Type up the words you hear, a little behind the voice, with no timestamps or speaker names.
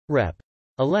Rep.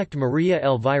 Elect Maria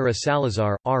Elvira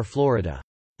Salazar, R. Florida,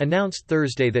 announced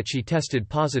Thursday that she tested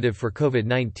positive for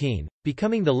COVID-19,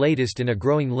 becoming the latest in a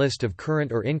growing list of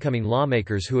current or incoming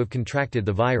lawmakers who have contracted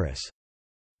the virus.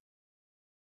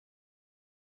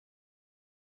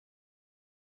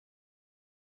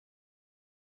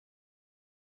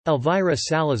 Elvira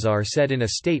Salazar said in a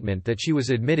statement that she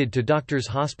was admitted to Doctors'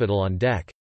 Hospital on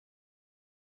deck.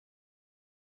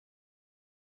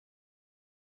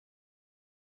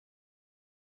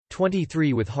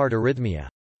 "23 with heart arrhythmia.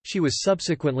 She was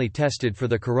subsequently tested for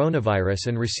the coronavirus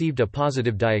and received a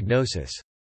positive diagnosis.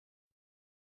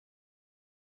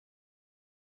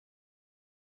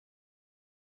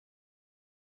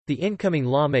 The incoming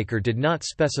lawmaker did not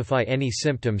specify any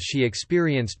symptoms she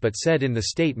experienced but said in the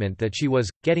statement that she was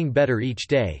getting better each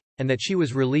day, and that she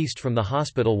was released from the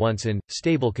hospital once in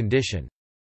stable condition.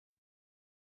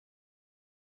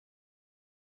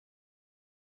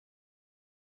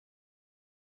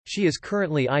 She is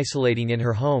currently isolating in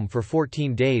her home for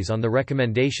 14 days on the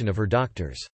recommendation of her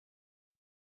doctors.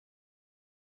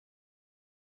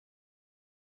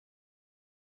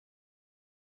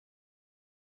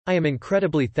 I am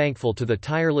incredibly thankful to the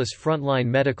tireless frontline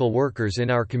medical workers in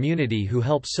our community who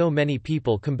help so many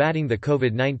people combating the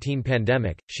COVID-19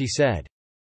 pandemic," she said.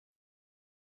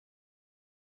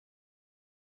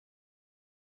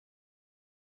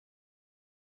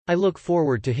 "I look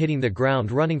forward to hitting the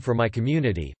ground running for my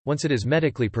community, once it is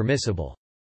medically permissible."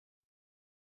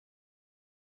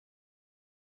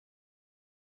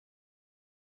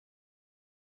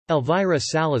 Elvira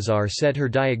Salazar said her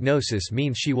diagnosis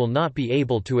means she will not be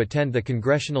able to attend the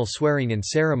congressional swearing-in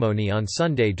ceremony on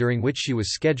Sunday, during which she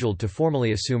was scheduled to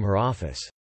formally assume her office.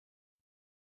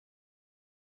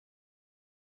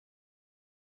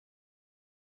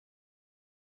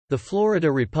 The Florida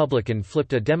Republican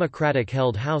flipped a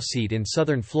Democratic-held House seat in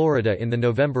southern Florida in the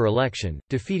November election,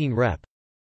 defeating Rep.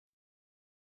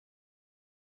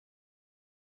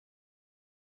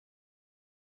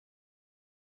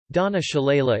 Donna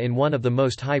Shalala in one of the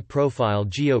most high-profile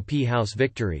GOP House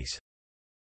victories.